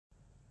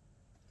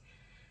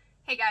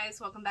Hey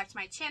guys, welcome back to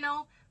my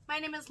channel. My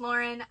name is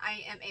Lauren.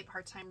 I am a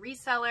part-time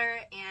reseller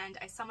and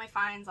I sell my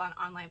finds on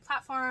online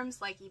platforms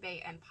like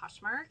eBay and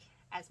Poshmark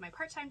as my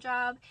part-time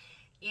job.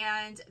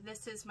 And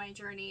this is my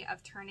journey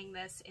of turning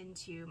this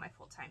into my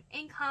full-time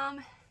income.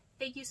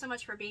 Thank you so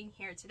much for being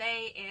here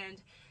today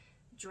and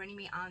joining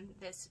me on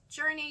this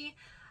journey.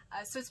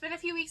 So it's been a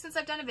few weeks since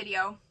I've done a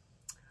video.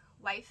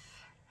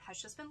 Life has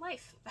just been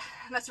life.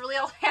 That's really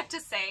all I have to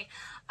say.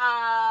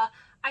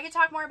 I can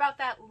talk more about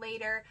that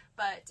later,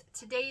 but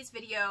today's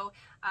video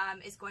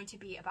is going to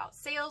be about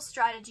sales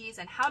strategies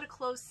and how to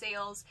close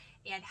sales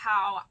and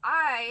how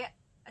I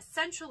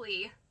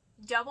essentially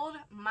doubled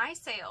my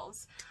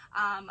sales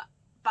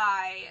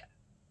by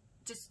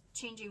just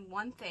changing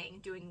one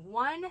thing, doing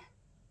one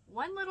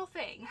little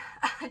thing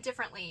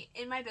differently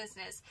in my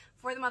business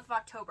for the month of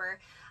October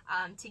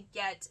to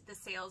get the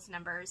sales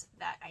numbers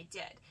that I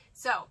did.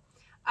 So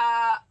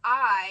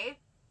I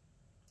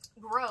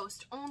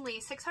grossed only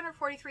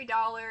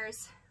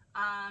 $643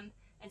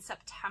 in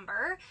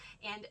September,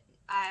 and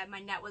my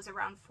net was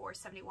around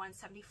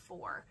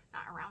 $471.74.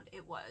 Not around,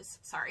 it was,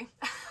 sorry.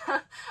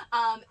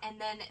 And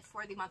then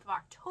for the month of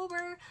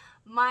October,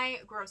 my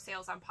gross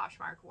sales on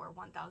Poshmark were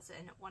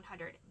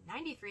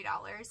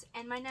 $1,193,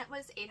 and my net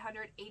was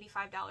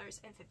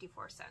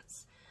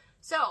 $885.54.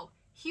 So,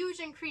 huge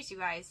increase, you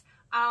guys.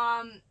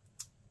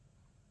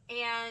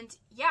 And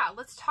yeah,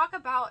 let's talk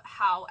about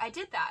how I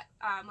did that.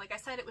 Like I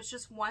said, it was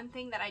just one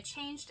thing that I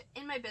changed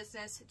in my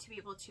business to be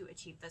able to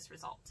achieve this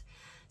result.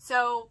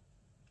 So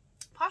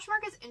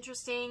Poshmark is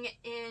interesting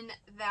in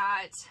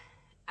that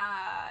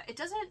it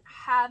doesn't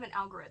have an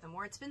algorithm,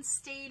 or it's been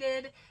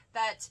stated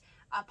that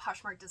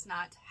Poshmark does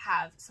not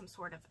have some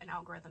sort of an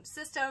algorithm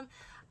system.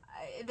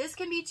 This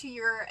can be to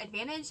your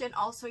advantage and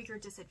also your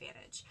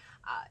disadvantage.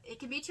 It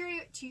can be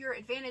to your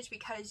advantage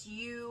because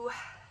you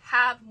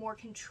have more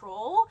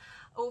control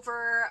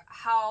over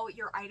how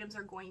your items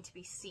are going to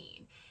be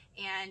seen,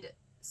 and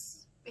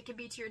it can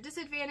be to your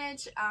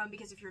disadvantage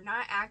because if you're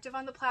not active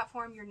on the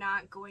platform, you're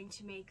not going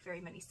to make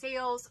very many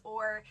sales,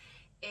 or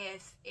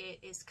if it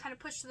is kind of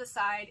pushed to the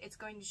side, it's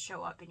going to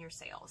show up in your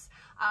sales.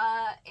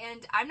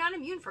 And I'm not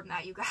immune from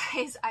that, you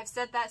guys. I've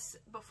said that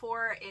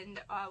before in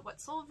what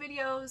sold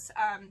videos,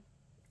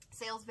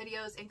 sales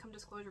videos, income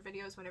disclosure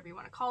videos, whatever you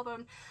want to call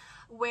them,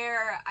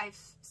 where I've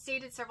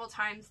stated several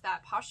times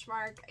that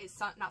Poshmark is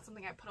not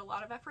something I put a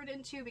lot of effort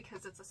into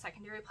because it's a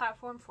secondary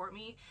platform for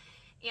me.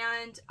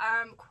 And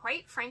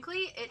quite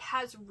frankly, it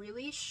has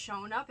really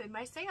shown up in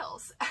my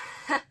sales.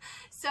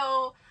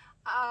 So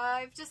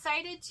I've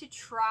decided to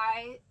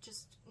try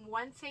just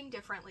one thing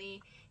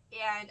differently,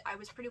 and I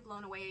was pretty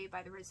blown away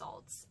by the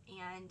results.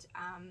 And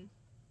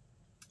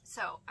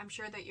so I'm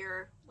sure that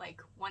you're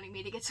like wanting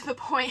me to get to the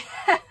point.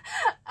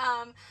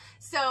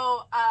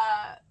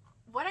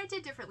 What I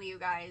did differently, you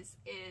guys,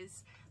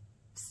 is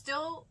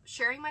still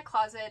sharing my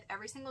closet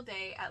every single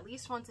day, at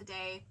least once a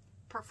day,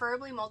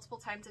 preferably multiple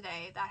times a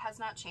day. That has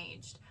not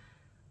changed.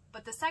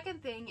 But the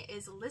second thing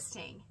is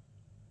listing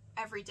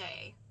every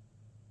day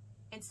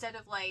instead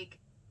of like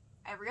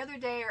every other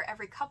day or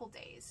every couple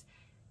days.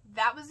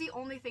 That was the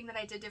only thing that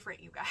I did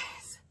different, you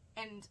guys.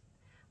 And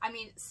I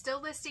mean,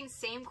 still listing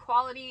same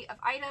quality of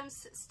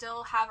items,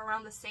 still have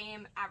around the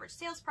same average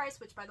sales price,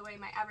 which, by the way,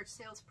 my average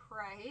sales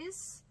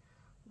price,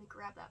 let me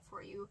grab that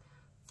for you,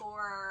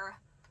 for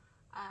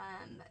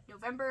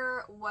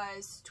November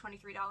was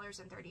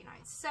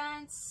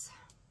 $23.39.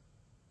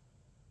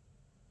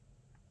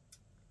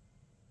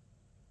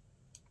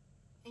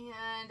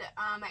 And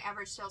my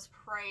average sales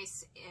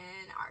price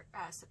in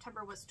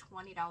September was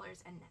 $20.09.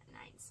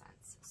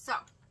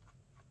 So,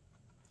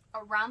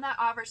 around that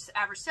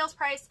average sales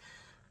price,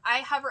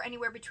 I hover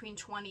anywhere between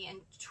 $20 and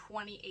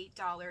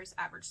 $28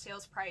 average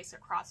sales price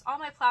across all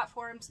my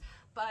platforms,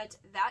 but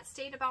that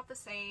stayed about the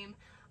same.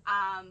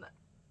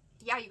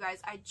 Yeah, you guys,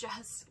 I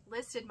just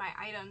listed my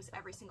items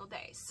every single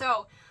day.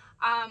 So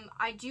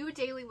I do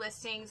daily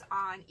listings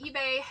on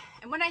eBay,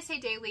 and when I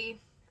say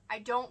daily, I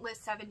don't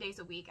list 7 days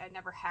a week. I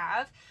never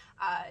have.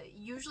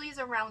 Usually is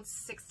around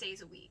 6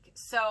 days a week.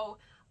 So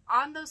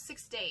on those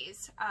 6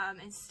 days,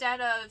 instead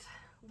of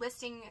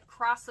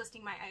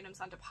cross-listing my items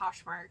onto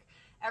Poshmark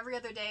every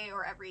other day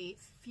or every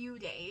few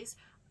days,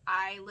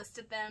 I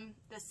listed them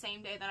the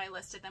same day that I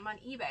listed them on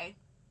eBay.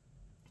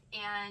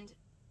 And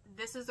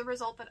this is the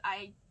result that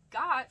I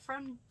got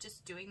from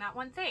just doing that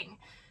one thing.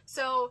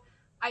 So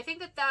I think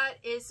that that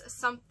is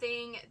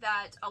something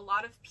that a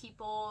lot of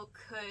people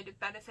could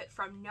benefit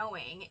from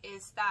knowing,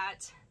 is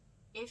that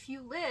if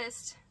you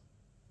list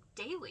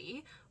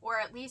daily, or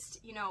at least,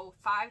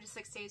 5 to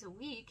 6 days a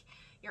week,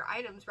 your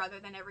items rather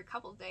than every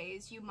couple of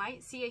days, you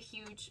might see a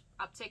huge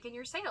uptick in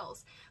your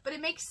sales. But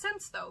it makes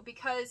sense though,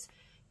 because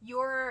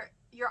your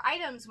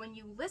items, when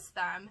you list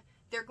them,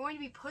 they're going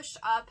to be pushed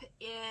up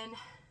in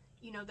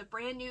the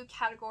brand new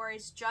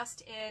categories,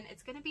 just in,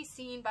 it's going to be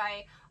seen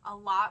by a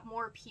lot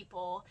more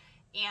people,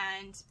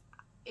 and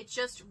it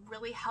just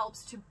really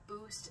helps to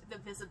boost the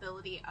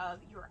visibility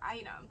of your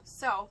item.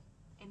 So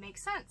it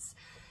makes sense.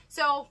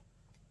 So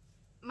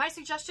my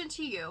suggestion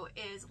to you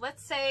is,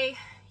 let's say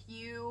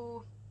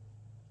you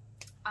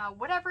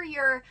whatever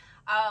your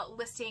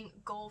listing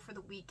goal for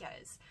the week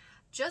is.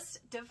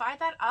 Just divide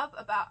that up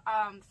about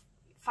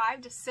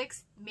 5 to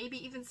 6, maybe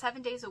even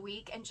 7 days a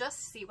week, and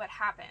just see what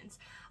happens.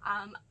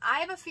 I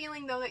have a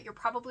feeling though that you're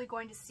probably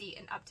going to see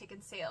an uptick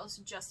in sales,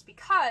 just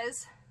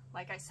because,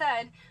 like I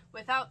said,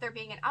 without there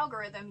being an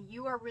algorithm,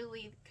 you are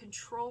really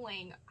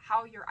controlling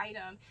how your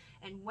item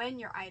and when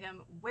your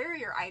item, where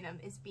your item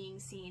is being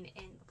seen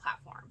in the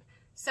platform.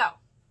 So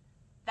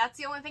that's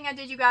the only thing I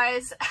did, you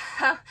guys.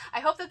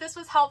 I hope that this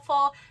was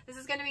helpful. This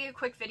is going to be a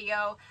quick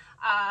video.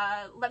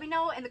 Let me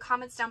know in the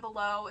comments down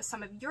below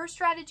some of your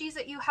strategies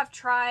that you have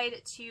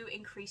tried to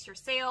increase your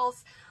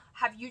sales.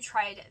 Have you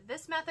tried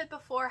this method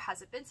before?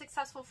 Has it been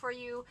successful for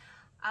you?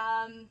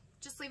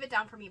 Just leave it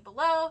down for me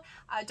below.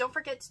 Don't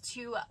forget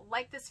to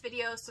like this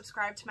video,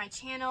 subscribe to my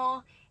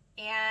channel,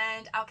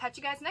 and I'll catch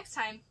you guys next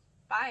time.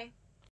 Bye.